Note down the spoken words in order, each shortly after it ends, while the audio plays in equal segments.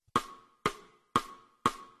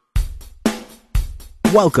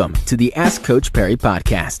Welcome to the Ask Coach Perry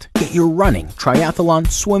podcast. Get your running,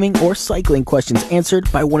 triathlon, swimming, or cycling questions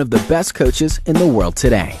answered by one of the best coaches in the world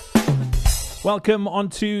today. Welcome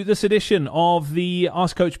onto this edition of the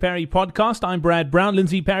Ask Coach Perry podcast. I'm Brad Brown.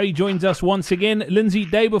 Lindsay Perry joins us once again. Lindsay,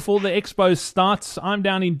 day before the Expo starts, I'm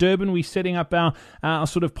down in Durban. We're setting up our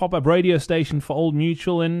sort of pop-up radio station for Old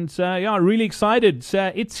Mutual, and really excited.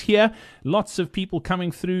 It's here. Lots of people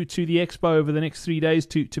coming through to the Expo over the next 3 days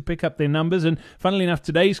to pick up their numbers. And funnily enough,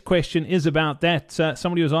 today's question is about that.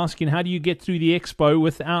 Somebody was asking, how do you get through the Expo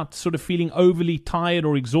without sort of feeling overly tired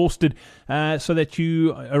or exhausted so that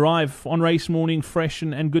you arrive on race morning fresh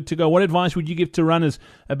and good to go? What advice would you give to runners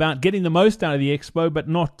about getting the most out of the Expo but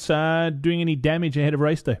not doing any damage ahead of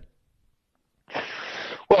race day?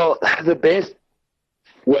 Well, the best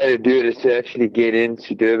way to do it is to actually get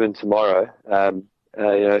into Durban tomorrow,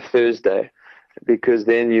 Thursday, because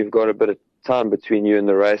then you've got a bit of time between you and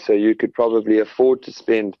the race, so you could probably afford to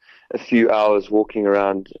spend a few hours walking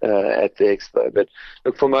around at the Expo. But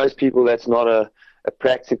look, for most people, that's not a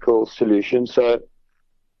practical solution. So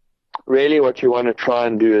really what you want to try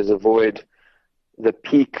and do is avoid the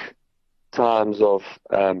peak times of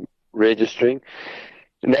registering.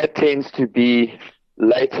 And that tends to be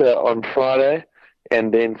later on Friday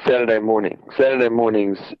and then Saturday morning. Saturday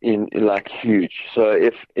morning's in like huge. So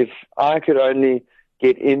if I could only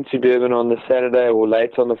get into Durban on the Saturday or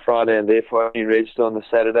late on the Friday and therefore only register on the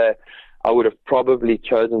Saturday, I would have probably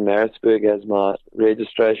chosen Maritzburg as my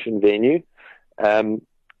registration venue.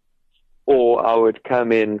 Or I would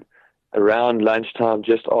come in around lunchtime,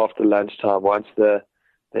 just after lunchtime, once the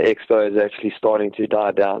Expo is actually starting to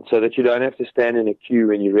die down, so that you don't have to stand in a queue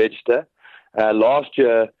when you register. Last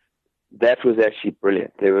year, that was actually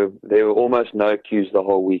brilliant. There were almost no queues the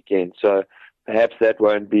whole weekend. So perhaps that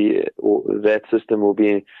won't be, or that system will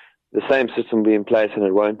be, the same system will be in place and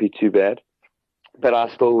it won't be too bad. But I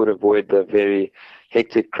still would avoid the very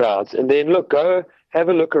hectic crowds. And then look, go have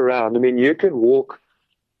a look around. I mean, you can walk,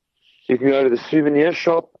 you can go to the souvenir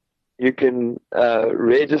shop, you can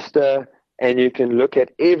register, and you can look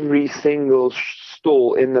at every single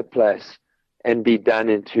stall in the place and be done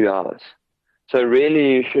in 2 hours. So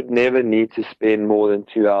really, you should never need to spend more than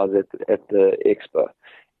 2 hours at the Expo.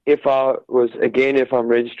 If I'm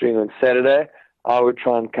registering on Saturday, I would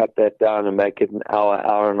try and cut that down and make it an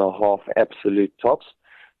hour and a half absolute tops,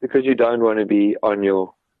 because you don't want to be on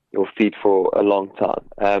your feet for a long time.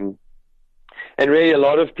 And really, a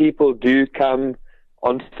lot of people do come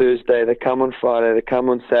on Thursday, they come on Friday, they come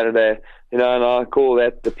on Saturday, and I call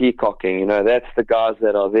that the peacocking. That's the guys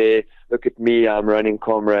that are there. Look at me, I'm running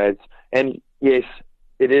Comrades. And yes,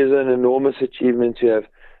 it is an enormous achievement to have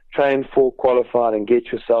trained for, qualified, and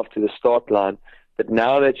get yourself to the start line. But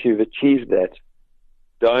now that you've achieved that,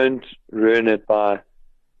 don't ruin it by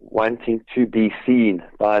wanting to be seen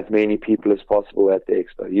by as many people as possible at the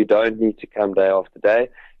Expo. You don't need to come day after day.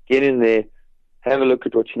 Get in there, have a look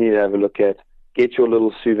at what you need to have a look at, get your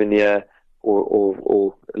little souvenir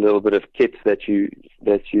or a little bit of kit the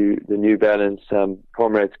New Balance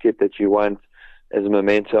Comrades kit that you want as a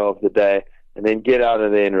memento of the day, and then get out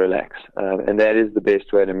of there and relax. And that is the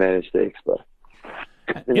best way to manage the Expo.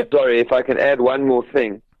 Yep. Sorry, if I can add one more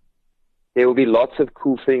thing, there will be lots of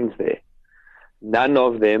cool things there. None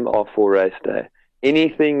of them are for race day.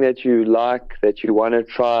 Anything that you like, that you want to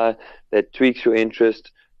try, that tweaks your interest,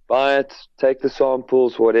 buy it, take the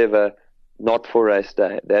samples, whatever. Not for race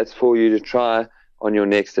day. That's for you to try on your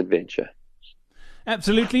next adventure.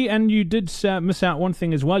 Absolutely, and you did miss out one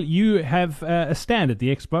thing as well. You have a stand at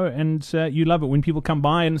the Expo, and you love it when people come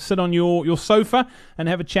by and sit on your sofa and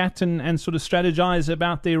have a chat and sort of strategize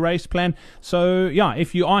about their race plan. So,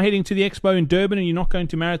 if you are heading to the Expo in Durban and you're not going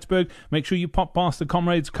to Maritzburg, make sure you pop past the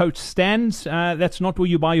Comrades Coach stands. That's not where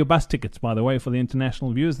you buy your bus tickets, by the way, for the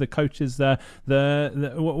international viewers. The coach is the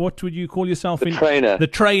what would you call yourself? Trainer. The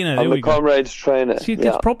trainer. I'm the Comrades trainer. See, it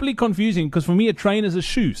gets properly confusing, because for me, a trainer is a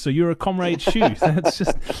shoe, so you're a Comrade shoe.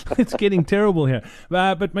 It's getting terrible here.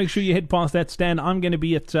 But make sure you head past that stand. I'm going to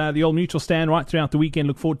be at the Old Mutual stand right throughout the weekend.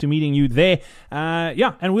 Look forward to meeting you there.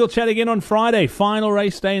 And we'll chat again on Friday. Final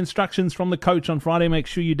race day instructions from the coach on Friday. Make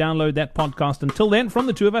sure you download that podcast. Until then, from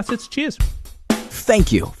the two of us, it's cheers.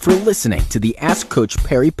 Thank you for listening to the Ask Coach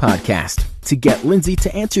Perry podcast. To get Lindsay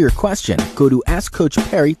to answer your question, go to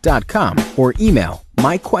AskCoachPerry.com or email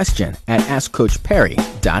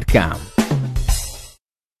myquestion@AskCoachPerry.com.